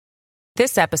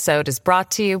This episode is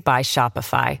brought to you by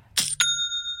Shopify.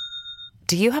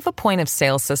 Do you have a point of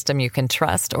sale system you can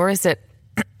trust, or is it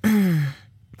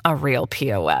a real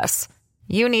POS?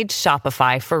 You need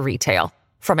Shopify for retail.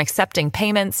 From accepting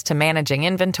payments to managing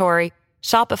inventory,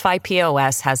 Shopify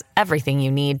POS has everything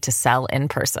you need to sell in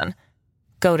person.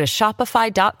 Go to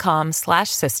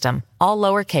shopify.com/system, all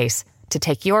lowercase, to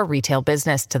take your retail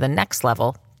business to the next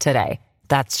level today.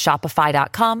 That's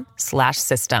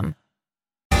shopify.com/system.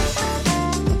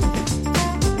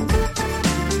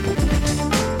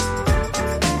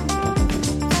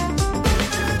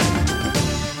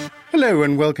 Hello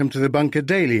and welcome to the Bunker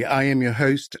Daily. I am your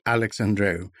host, Alex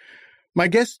Andreou. My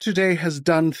guest today has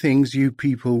done things you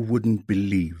people wouldn't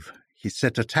believe. He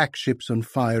set attack ships on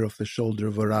fire off the shoulder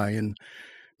of Orion,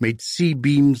 made sea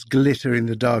beams glitter in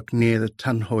the dark near the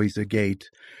Tannhäuser Gate,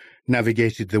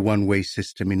 navigated the one-way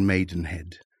system in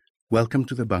Maidenhead. Welcome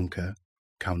to the bunker,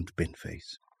 Count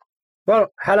Binface.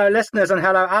 Well, hello listeners and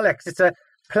hello Alex. It's a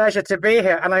pleasure to be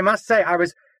here, and I must say I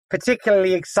was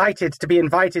particularly excited to be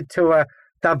invited to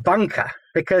the bunker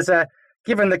because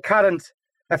given the current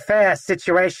affair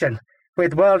situation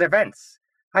with world events,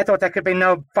 I thought there could be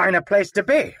no finer place to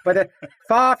be. But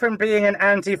far from being an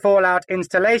anti-Fallout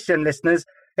installation, listeners,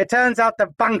 it turns out the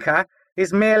bunker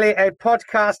is merely a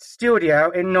podcast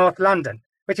studio in North London,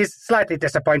 which is slightly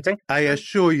disappointing. I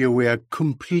assure you we are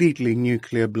completely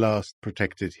nuclear blast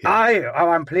protected here.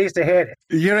 I'm pleased to hear it.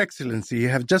 Your Excellency, you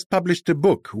have just published a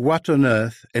book, What on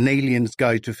Earth? An Alien's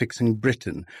Guide to Fixing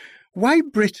Britain. Why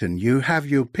Britain? You have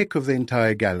your pick of the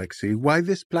entire galaxy. Why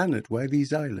this planet? Why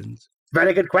these islands?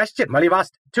 Very good question. Well, you've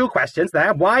asked two questions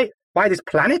there. Why this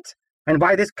planet and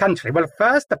why this country? Well,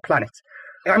 first, the planet.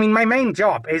 I mean, my main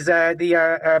job is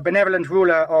the benevolent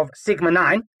ruler of Sigma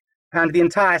 9 and the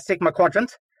entire Sigma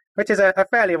Quadrant, which is a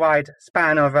fairly wide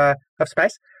span of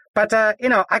space. But,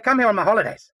 I come here on my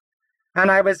holidays. And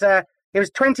it was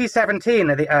 2017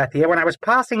 of the Earth year when I was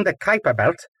passing the Kuiper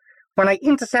Belt, when I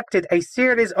intercepted a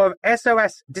series of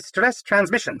SOS distress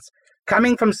transmissions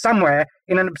coming from somewhere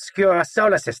in an obscure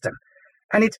solar system.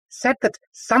 And it said that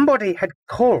somebody had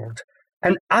called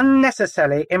an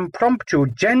unnecessary impromptu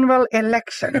general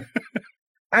election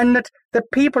and that the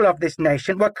people of this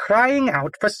nation were crying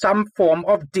out for some form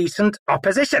of decent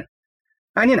opposition.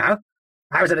 And, I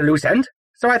was at a loose end,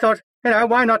 so I thought,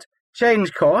 why not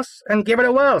change course and give it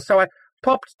a whirl? So I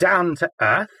popped down to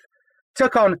Earth,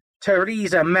 took on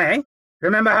Theresa May.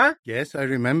 Remember her? Yes, I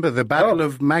remember. The Battle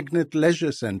of Magnet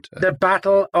Leisure Centre. The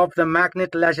Battle of the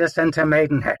Magnet Leisure Centre,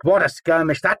 Maidenhead. What a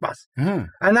skirmish that was.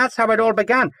 And that's how it all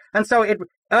began. And so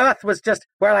Earth was just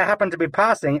where I happened to be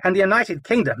passing, and the United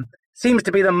Kingdom seems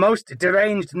to be the most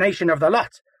deranged nation of the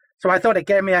lot. So I thought it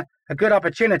gave me a good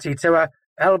opportunity to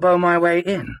elbow my way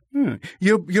in.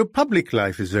 Your public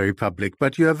life is very public,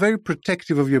 but you are very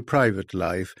protective of your private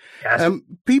life. Yes.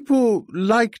 People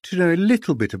like to know a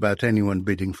little bit about anyone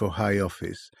bidding for high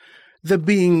office, the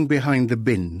being behind the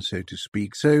bin, so to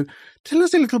speak. So tell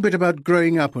us a little bit about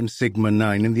growing up on Sigma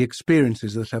 9 and the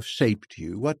experiences that have shaped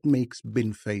you. What makes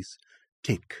Binface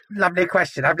tick? Lovely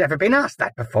question. I've never been asked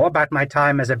that before about my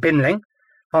time as a binling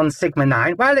on Sigma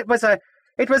 9. Well, it was an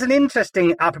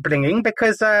interesting upbringing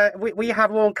because we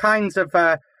have all kinds of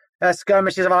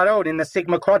skirmishes of our own in the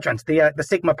Sigma Quadrant. The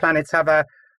Sigma planets have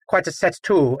quite a set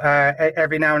too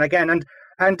every now and again.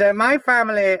 And my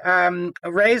family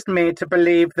raised me to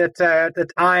believe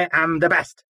that I am the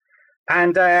best.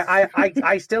 And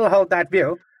I still hold that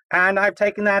view. And I've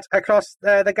taken that across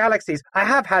the galaxies. I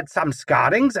have had some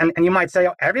scarrings, and you might say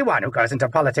everyone who goes into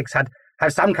politics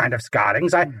has some kind of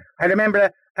scarrings. I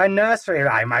remember a nursery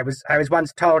rhyme I was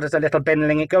once told as a little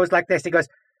binling. It goes like this. It goes,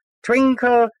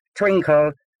 "Twinkle,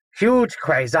 twinkle, huge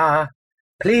quasar,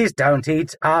 please don't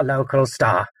eat our local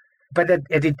star." But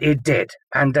it did,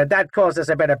 and that caused us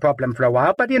a bit of problem for a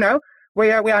while. But,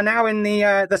 we are now in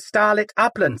the starlit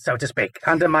uplands, so to speak,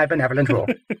 under my benevolent rule.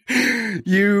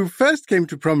 You first came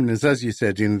to prominence, as you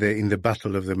said, in the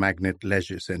Battle of the Magnet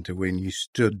Leisure Centre when you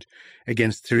stood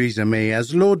against Theresa May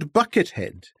as Lord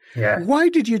Buckethead. Yeah. Why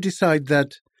did you decide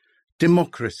that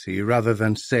democracy, rather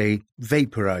than, say,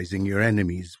 vaporizing your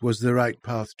enemies, was the right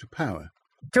path to power?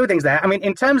 Two things there. I mean,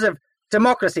 in terms of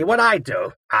democracy, what I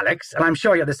do, Alex, and I'm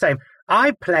sure you're the same,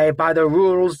 I play by the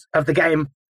rules of the game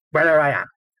wherever I am.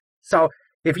 So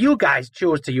if you guys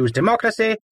choose to use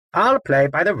democracy, I'll play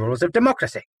by the rules of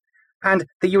democracy. And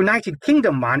the United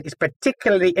Kingdom one is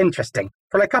particularly interesting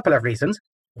for a couple of reasons.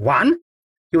 One,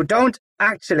 you don't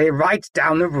actually write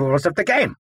down the rules of the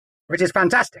game, which is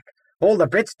fantastic. All the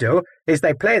Brits do is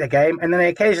they play the game and then they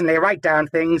occasionally write down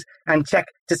things and check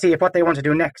to see if what they want to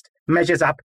do next measures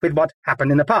up with what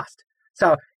happened in the past.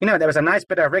 So, there was a nice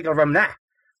bit of wriggle room there.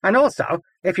 And also,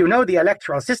 if you know the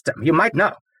electoral system, you might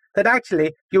know that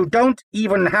actually you don't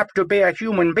even have to be a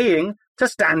human being to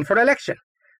stand for election.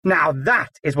 Now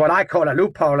that is what I call a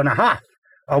loophole and a half,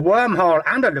 a wormhole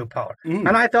and a loophole. And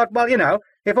I thought, well,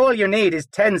 if all you need is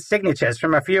 10 signatures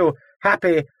from a few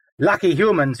happy, lucky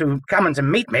humans who come in to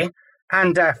meet me,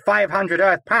 and 500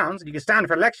 Earth pounds, and you can stand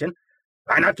for election,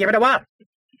 why not give it a whirl?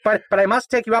 But I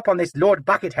must take you up on this Lord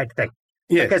Buckethead thing.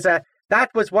 Yes. Because that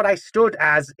was what I stood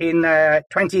as in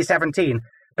 2017.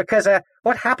 Because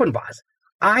what happened was,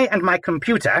 I and my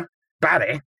computer,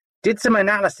 Barry, did some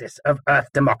analysis of Earth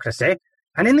democracy,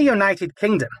 and in the United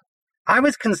Kingdom, I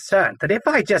was concerned that if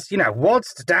I just,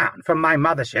 waltzed down from my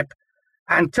mothership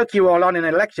and took you all on an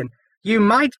election, you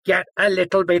might get a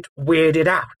little bit weirded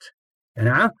out,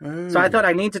 So I thought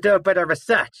I need to do a bit of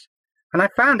research. And I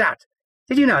found out,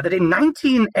 did you know that in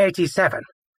 1987,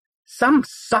 some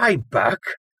cyborg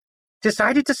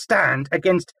decided to stand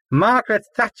against Margaret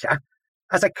Thatcher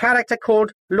as a character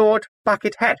called Lord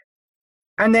Buckethead.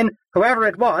 And then whoever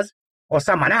it was, or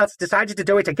someone else, decided to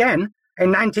do it again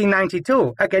in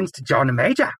 1992 against John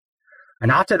Major.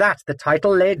 And after that, the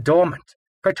title lay dormant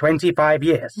for 25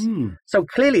 years. So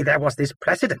clearly there was this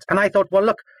precedent. And I thought, well,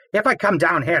 look, if I come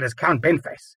down here as Count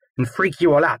Binface and freak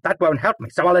you all out, that won't help me.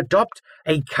 So I'll adopt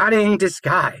a cunning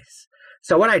disguise.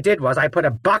 So what I did was I put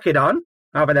a bucket on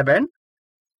over the bin,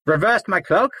 reversed my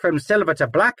cloak from silver to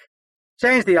black,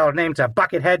 changed the old name to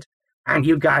Buckethead, and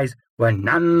you guys were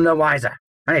none the wiser.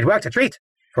 And it worked a treat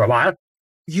for a while.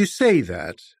 You say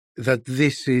that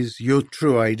this is your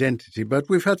true identity, but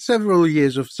we've had several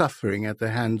years of suffering at the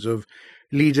hands of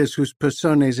leaders whose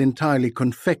persona is entirely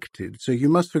confected, so you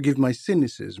must forgive my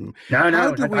cynicism. No,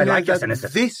 I like your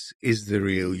cynicism. This is the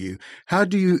real you? How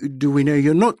do we know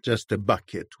you're not just a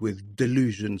bucket with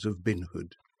delusions of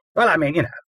binhood? Well, I mean,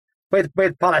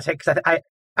 with politics,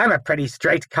 I'm a pretty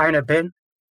straight kind of bin,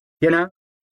 Not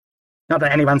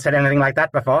that anyone said anything like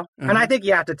that before. And I think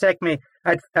you have to take me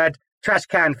at trash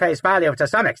can face value to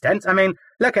some extent. I mean,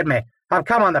 look at me. I've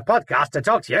come on the podcast to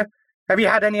talk to you. Have you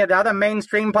had any of the other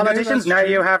mainstream politicians? No,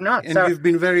 you have not. And you've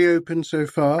been very open so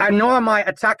far. And nor am I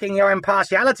attacking your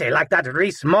impartiality like that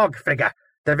Rees-Mogg figure,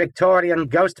 the Victorian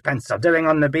ghost pencil doing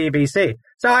on the BBC.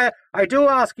 So I do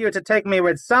ask you to take me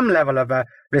with some level of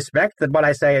respect that what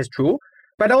I say is true.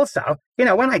 But also,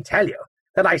 when I tell you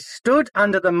that I stood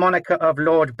under the moniker of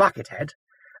Lord Buckethead,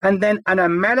 and then an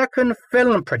American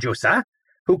film producer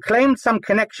who claimed some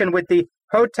connection with the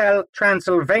Hotel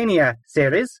Transylvania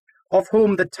series, of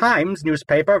whom the Times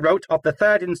newspaper wrote of the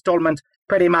third installment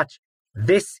pretty much,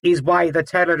 "This is why the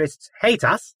terrorists hate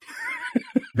us,"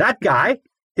 that guy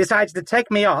decides to take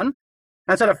me on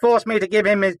and sort of force me to give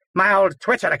him my old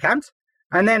Twitter account,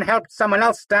 and then helped someone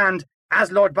else stand as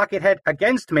Lord Buckethead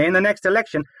against me in the next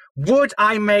election. Would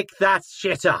I make that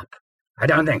shit up? I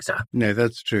don't think so. No,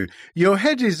 that's true. Your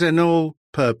head is an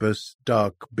all-purpose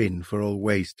dark bin for all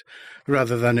waste,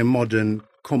 rather than a modern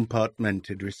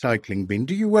compartmented recycling bin.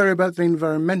 Do you worry about the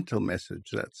environmental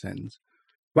message that sends?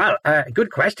 Well,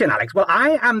 good question, Alex. Well,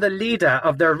 I am the leader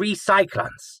of the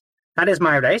Recyclons. That is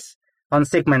my race on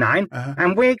Sigma 9,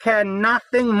 and we care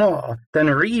nothing more than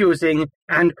reusing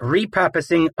and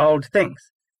repurposing old things.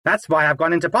 That's why I've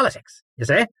gone into politics, you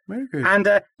see? Very good. And,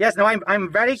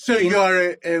 I'm very keen. So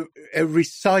you're a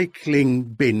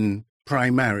recycling bin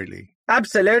primarily?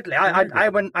 Absolutely. I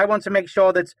want to make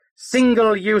sure that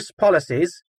single-use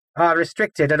policies are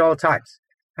restricted at all times,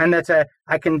 and that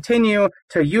I continue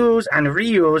to use and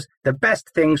reuse the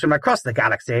best things from across the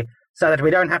galaxy so that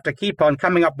we don't have to keep on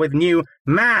coming up with new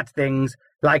mad things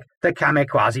like the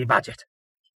kamikaze budget.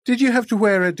 Did you have to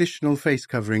wear additional face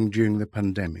covering during the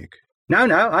pandemic? No,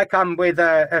 I come with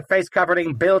a face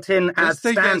covering built in as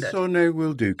standard. Yes or no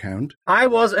will do, Count. I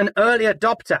was an early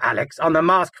adopter, Alex, on the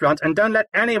mask front, and don't let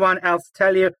anyone else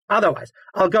tell you otherwise.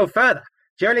 I'll go further.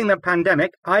 During the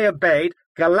pandemic, I obeyed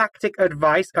galactic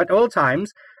advice at all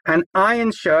times, and I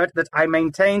ensured that I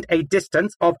maintained a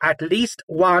distance of at least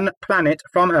one planet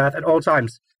from Earth at all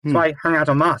times. So I hung out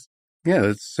on Mars. Yeah,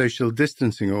 that's social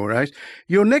distancing, all right.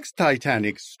 Your next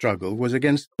Titanic struggle was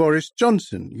against Boris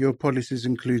Johnson. Your policies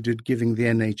included giving the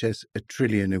NHS $1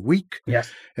 trillion a week,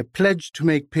 yes, a pledge to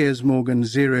make Piers Morgan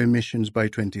zero emissions by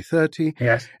 2030,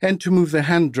 yes, and to move the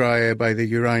hand dryer by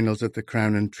the urinals at the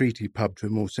Crown and Treaty pub to a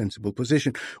more sensible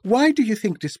position. Why do you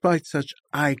think, despite such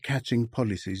eye-catching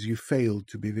policies, you failed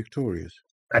to be victorious?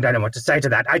 I don't know what to say to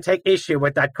that. I take issue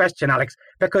with that question, Alex,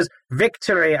 because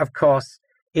victory, of course,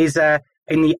 is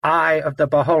in the eye of the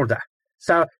beholder.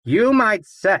 So you might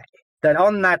say that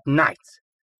on that night,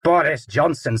 Boris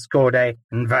Johnson scored a,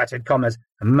 inverted commas,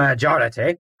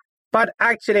 majority. But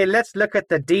actually, let's look at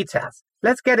the details.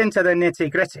 Let's get into the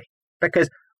nitty-gritty. Because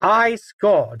I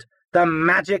scored the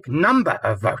magic number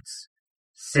of votes,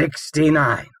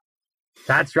 69.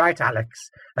 That's right,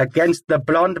 Alex. Against the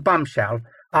blonde bombshell,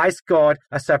 I scored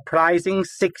a surprising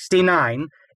 69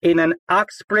 in an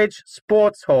Uxbridge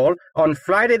sports hall on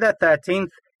Friday the 13th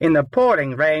in the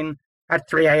pouring rain at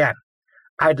 3 a.m.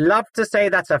 I'd love to say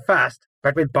that's a first,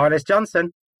 but with Boris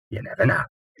Johnson, you never know.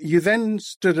 You then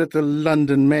stood at the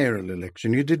London mayoral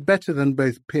election. You did better than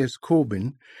both Piers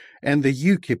Corbyn and the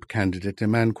UKIP candidate, a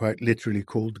man quite literally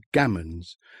called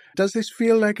Gammons. Does this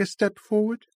feel like a step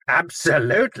forward?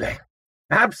 Absolutely.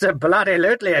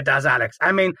 Absolutely it does, Alex.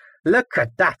 I mean, look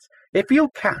at that. If you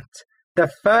count the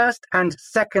first and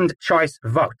second choice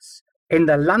votes in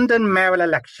the London mayoral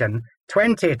election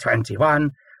 2021,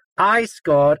 I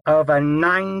scored over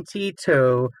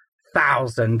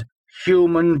 92,000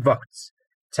 human votes.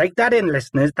 Take that in,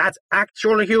 listeners. That's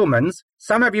actual humans.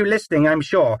 Some of you listening, I'm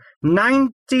sure.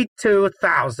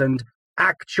 92,000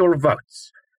 actual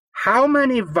votes. How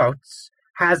many votes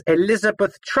has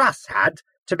Elizabeth Truss had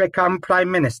to become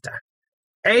Prime Minister?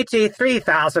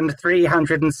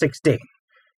 83,316.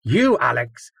 You,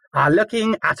 Alex, are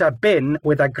looking at a bin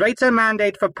with a greater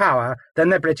mandate for power than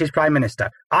the British Prime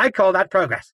Minister. I call that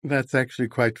progress. That's actually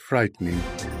quite frightening.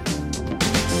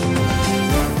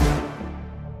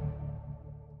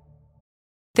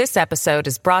 This episode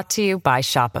is brought to you by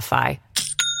Shopify.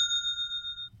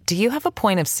 Do you have a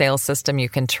point of sale system you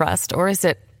can trust, or is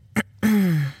it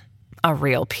a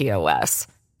real POS?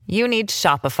 You need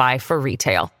Shopify for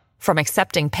retail. From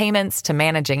accepting payments to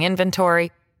managing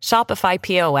inventory, Shopify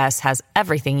POS has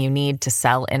everything you need to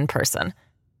sell in person.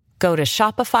 Go to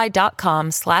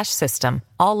shopify.com/system,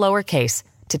 all lowercase,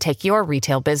 to take your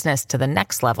retail business to the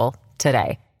next level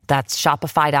today. That's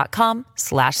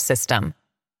shopify.com/system.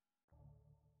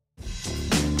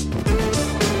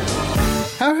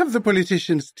 How have the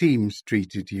politicians' teams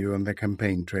treated you on the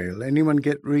campaign trail? Anyone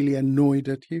get really annoyed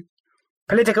at you?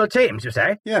 Political teams, you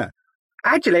say? Yeah.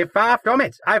 Actually, far from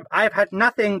it. I've had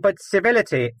nothing but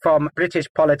civility from British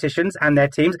politicians and their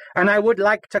teams, and I would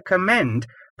like to commend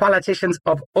politicians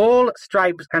of all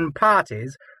stripes and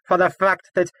parties for the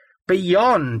fact that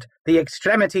beyond the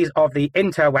extremities of the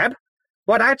interweb,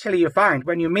 what actually you find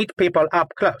when you meet people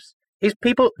up close is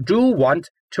people do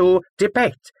want to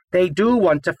debate. They do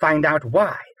want to find out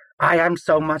why I am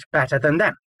so much better than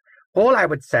them. All I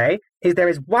would say is there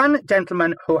is one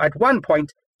gentleman who at one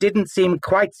point didn't seem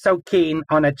quite so keen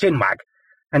on a chinwag,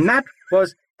 and that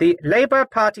was the Labour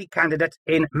Party candidate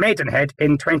in Maidenhead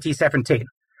in 2017,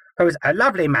 who was a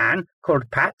lovely man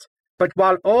called Pat, but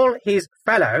while all his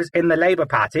fellows in the Labour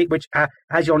Party, which,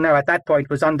 as you'll know at that point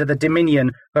was under the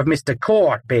dominion of Mr.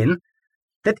 Corbyn,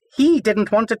 that he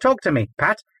didn't want to talk to me,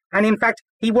 Pat, and in fact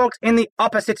he walked in the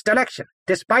opposite direction,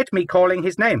 despite me calling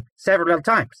his name several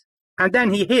times. And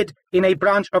then he hid in a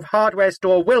branch of hardware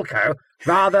store Wilko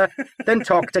rather than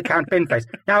talk to Count Binface.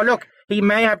 Now, look, he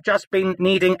may have just been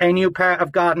needing a new pair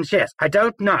of garden shears. I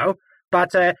don't know,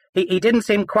 but he didn't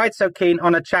seem quite so keen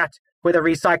on a chat with a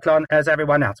recyclone as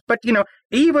everyone else. But, you know,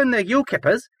 even the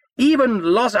UKIPers, even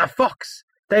Loza Fox,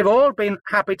 they've all been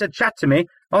happy to chat to me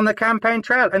on the campaign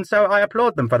trail, and so I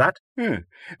applaud them for that.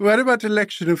 What about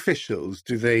election officials?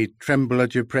 Do they tremble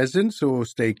at your presence or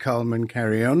stay calm and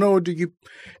carry on? Or do you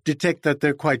detect that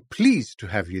they're quite pleased to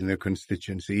have you in their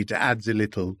constituency? It adds a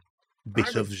little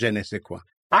bit of je ne sais quoi.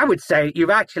 I would say you've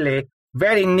actually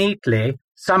very neatly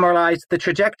summarized the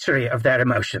trajectory of their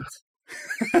emotions.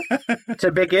 To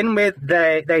begin with,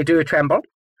 they do tremble.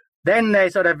 Then they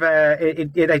sort of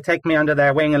they take me under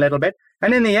their wing a little bit.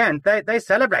 And in the end, they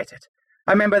celebrate it.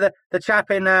 I remember the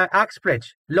chap in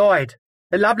Uxbridge, Lloyd,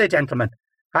 the lovely gentleman.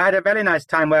 I had a very nice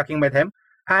time working with him.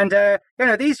 And,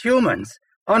 these humans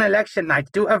on election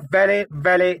night do a very,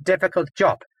 very difficult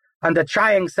job under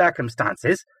trying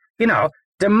circumstances. You know,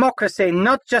 democracy,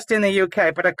 not just in the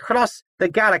UK, but across the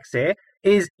galaxy,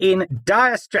 is in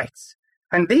dire straits.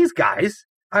 And these guys,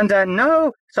 under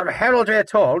no sort of heraldry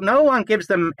at all, no one gives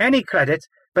them any credit,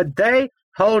 but they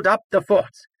hold up the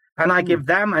fort. And I give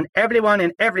them and everyone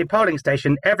in every polling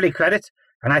station every credit,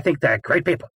 and I think they're great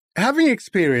people. Having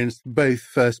experienced both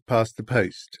first past the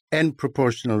post and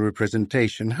proportional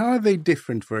representation, how are they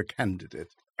different for a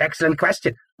candidate? Excellent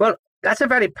question. Well, that's a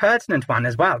very pertinent one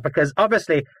as well, because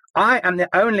obviously I am the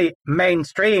only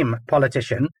mainstream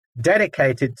politician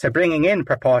dedicated to bringing in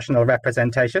proportional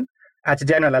representation at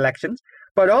general elections,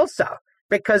 but also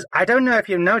because I don't know if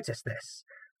you noticed this,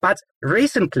 but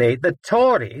recently the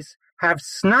Tories have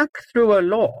snuck through a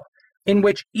law in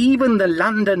which even the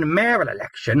London mayoral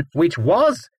election, which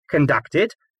was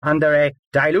conducted under a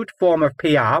dilute form of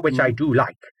PR, which I do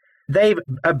like, they've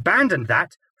abandoned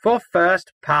that for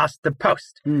first past the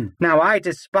post. Now, I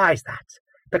despise that,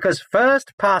 because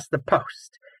first past the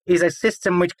post is a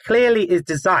system which clearly is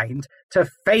designed to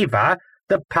favour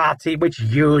the party which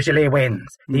usually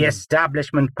wins, the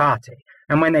establishment party.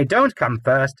 And when they don't come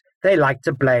first, they like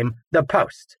to blame the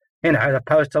post. You know, the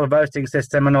postal voting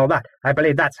system and all that. I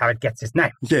believe that's how it gets its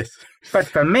name. Yes. But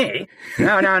for me,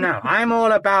 no. I'm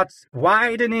all about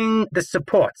widening the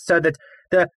support so that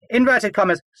the, inverted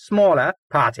commas, smaller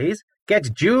parties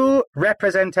get due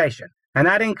representation. And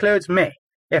that includes me.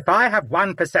 If I have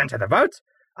 1% of the vote,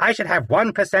 I should have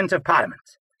 1% of Parliament.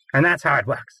 And that's how it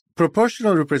works.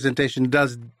 Proportional representation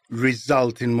does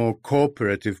result in more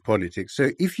cooperative politics.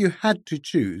 So if you had to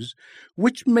choose,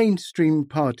 which mainstream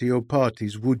party or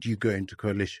parties would you go into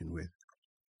coalition with?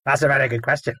 That's a very good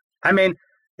question. I mean,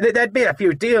 there'd be a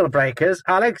few deal breakers,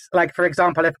 Alex. Like, for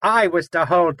example, if I was to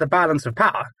hold the balance of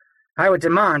power, I would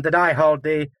demand that I hold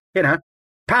the,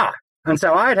 power. And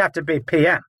so I'd have to be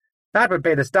PM. That would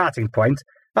be the starting point.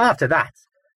 After that,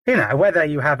 whether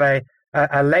you have a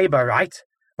Labour right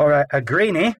or a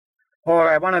Greenie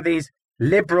or one of these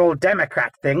liberal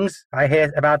Democrat things I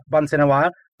hear about once in a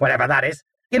while, whatever that is,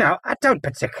 I don't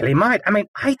particularly mind. I mean,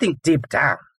 I think deep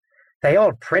down, they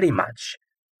all pretty much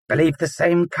believe the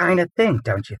same kind of thing,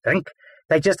 don't you think?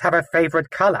 They just have a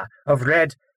favourite colour of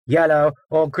red, yellow,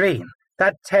 or green.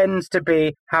 That tends to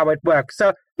be how it works.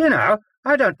 So,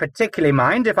 I don't particularly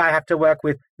mind if I have to work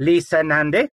with Lisa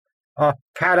Nandy, or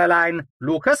Caroline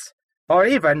Lucas, or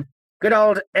even good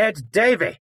old Ed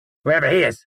Davey, wherever he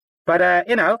is. But, I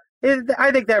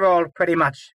think they're all pretty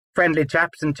much friendly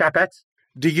chaps and chapettes.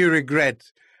 Do you regret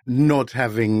not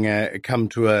having come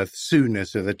to Earth sooner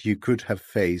so that you could have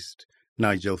faced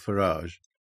Nigel Farage?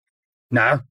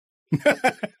 No.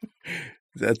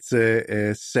 That's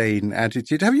a sane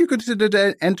attitude. Have you considered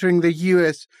entering the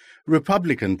US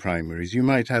Republican primaries? You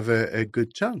might have a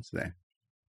good chance there.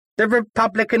 The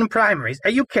Republican primaries?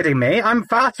 Are you kidding me? I'm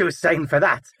far too sane for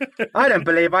that. I don't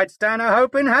believe I'd stand a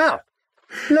hope in hell.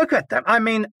 Look at them. I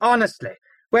mean, honestly,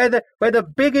 we're the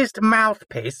biggest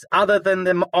mouthpiece other than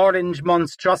the orange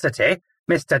monstrosity,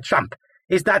 Mr. Trump,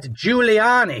 is that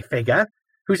Giuliani figure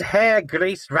whose hair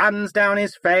grease runs down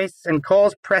his face and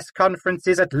calls press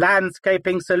conferences at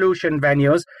landscaping solution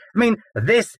venues. I mean,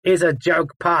 this is a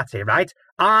joke party, right?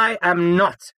 I am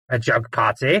not a joke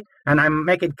party, and I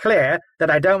make it clear that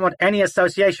I don't want any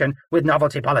association with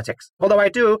novelty politics, although I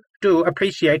do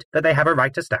appreciate that they have a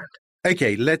right to stand.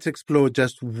 Okay, let's explore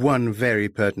just one very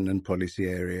pertinent policy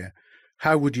area.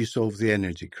 How would you solve the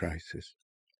energy crisis?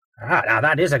 Now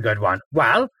that is a good one.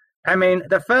 Well, I mean,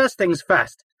 the first things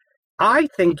first. I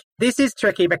think this is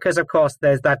tricky because, of course,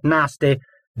 there's that nasty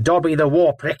Dobby the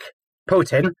War Prick,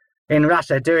 Putin, in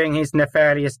Russia doing his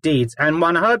nefarious deeds. And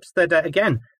one hopes that,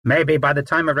 again, maybe by the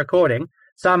time of recording,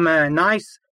 some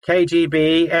nice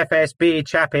KGB, FSB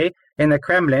chappie in the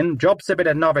Kremlin drops a bit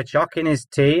of Novichok in his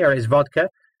tea or his vodka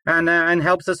and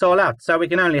helps us all out. So we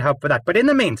can only hope for that. But in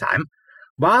the meantime,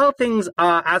 while things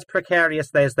are as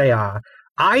precarious as they are,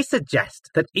 I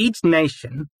suggest that each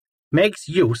nation makes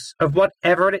use of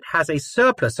whatever it has a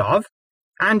surplus of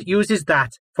and uses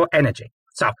that for energy.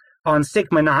 So, on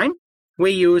Sigma 9,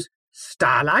 we use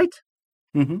starlight,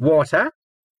 water,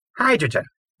 hydrogen,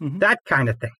 that kind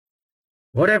of thing.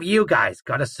 What have you guys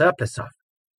got a surplus of?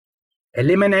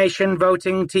 Elimination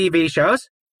voting TV shows?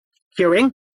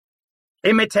 Queuing?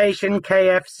 Imitation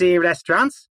KFC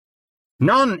restaurants?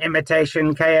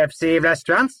 Non-imitation KFC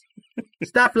restaurants?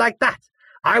 Stuff like that.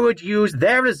 I would use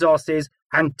their resources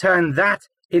and turn that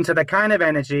into the kind of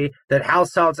energy that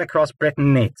households across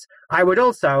Britain needs. I would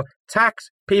also tax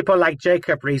people like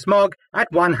Jacob Rees-Mogg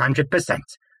at 100%.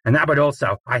 And that would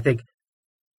also, I think,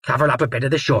 cover up a bit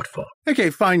of the shortfall. Okay,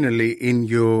 finally, in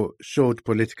your short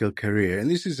political career,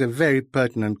 and this is a very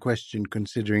pertinent question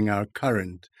considering our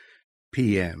current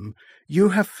PM, you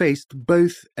have faced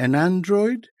both an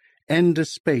android and a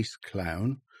space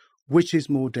clown. Which is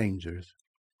more dangerous?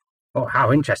 Oh,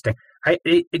 how interesting.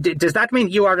 Does that mean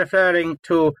you are referring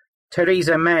to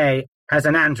Theresa May as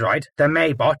an android, the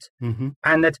Maybot,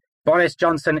 and that Boris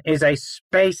Johnson is a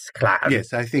space clown?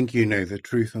 Yes, I think you know the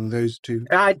truth on those two.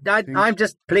 I'm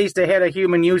just pleased to hear a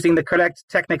human using the correct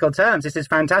technical terms. This is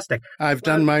fantastic. I've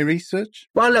done my research.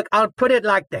 Well, look, I'll put it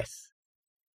like this.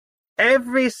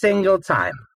 Every single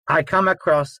time I come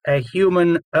across a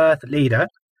human Earth leader,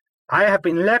 I have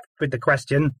been left with the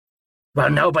question, well,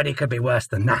 nobody could be worse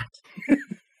than that.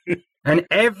 And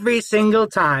every single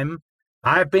time,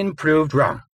 I've been proved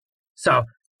wrong. So,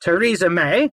 Theresa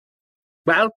May,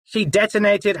 well, she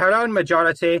detonated her own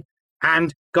majority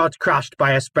and got crushed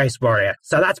by a space warrior.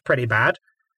 So that's pretty bad.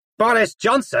 Boris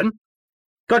Johnson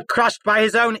got crushed by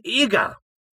his own ego.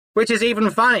 which is even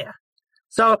funnier.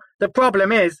 So the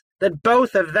problem is that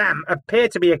both of them appear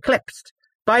to be eclipsed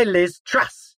by Liz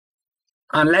Truss.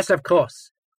 Unless, of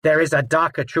course, there is a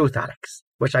darker truth, Alex,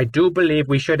 which I do believe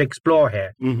we should explore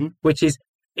here, which is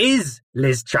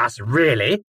Liz Truss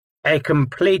really a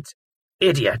complete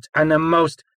idiot and the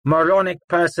most moronic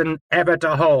person ever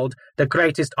to hold the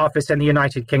greatest office in the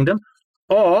United Kingdom?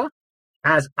 Or,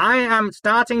 as I am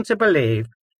starting to believe,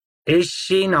 is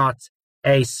she not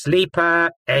a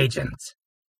sleeper agent?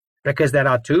 Because there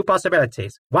are two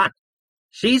possibilities. One,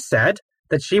 she said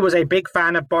that she was a big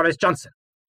fan of Boris Johnson,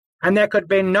 and there could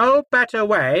be no better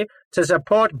way to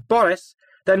support Boris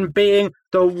than being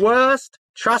the worst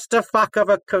trusterfuck of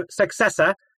a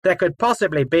successor there could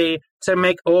possibly be to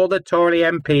make all the Tory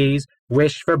MPs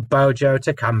wish for Bojo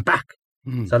to come back.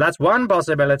 So that's one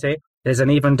possibility. There's an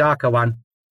even darker one.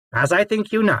 As I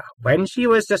think you know, when she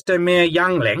was just a mere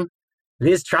youngling,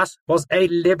 Liz Truss was a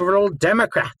Liberal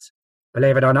Democrat,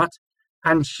 believe it or not,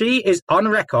 and she is on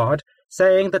record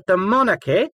saying that the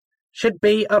monarchy should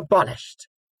be abolished.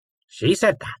 She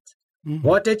said that.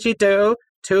 What did she do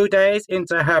 2 days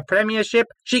into her premiership?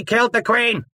 She killed the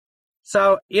Queen.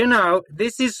 So,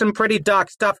 this is some pretty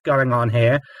dark stuff going on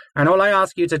here, and all I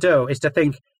ask you to do is to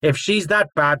think, if she's that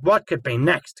bad, what could be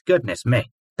next? Goodness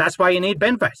me. That's why you need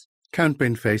Binface. Count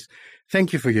Binface,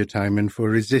 thank you for your time and for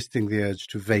resisting the urge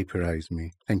to vaporize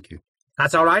me. Thank you.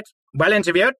 That's all right. Well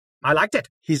interviewed. I liked it.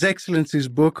 His Excellency's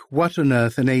book, What on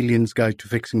Earth, An Alien's Guide to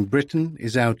Fixing Britain,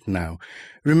 is out now.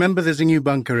 Remember, there's a new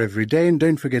bunker every day, and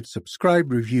don't forget to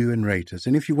subscribe, review, and rate us.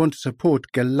 And if you want to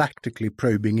support galactically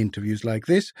probing interviews like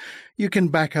this, you can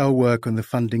back our work on the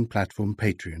funding platform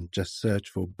Patreon. Just search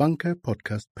for Bunker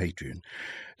Podcast Patreon.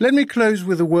 Let me close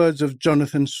with the words of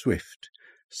Jonathan Swift.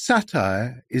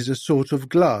 Satire is a sort of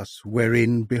glass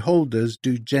wherein beholders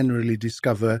do generally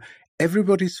discover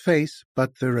everybody's face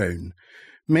but their own.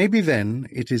 Maybe then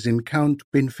it is in Count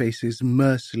Binface's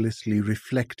mercilessly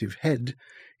reflective head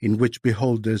in which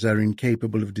beholders are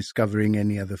incapable of discovering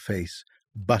any other face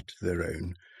but their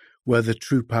own, where the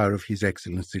true power of His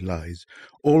Excellency lies.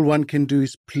 All one can do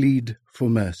is plead for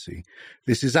mercy.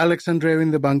 This is Alex Andreu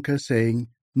in the bunker saying,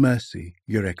 mercy,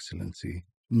 Your Excellency,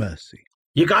 mercy.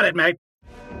 You got it, mate.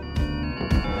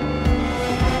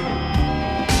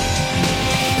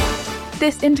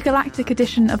 This intergalactic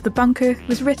edition of The Bunker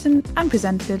was written and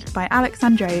presented by Alex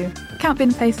Andreu. Count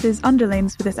Binface's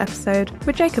underlings for this episode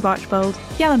were Jacob Archbold,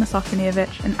 Jelena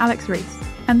Sofronievich and Alex Rees,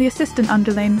 and the assistant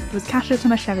underling was Kasia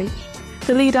Tomaszewicz.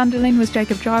 The lead underling was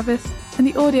Jacob Jarvis, and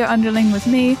the audio underling was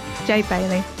me, Jay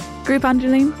Bailey. Group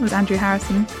underling was Andrew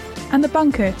Harrison, and The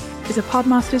Bunker is a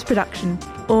Podmasters production.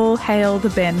 All hail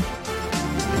the bin.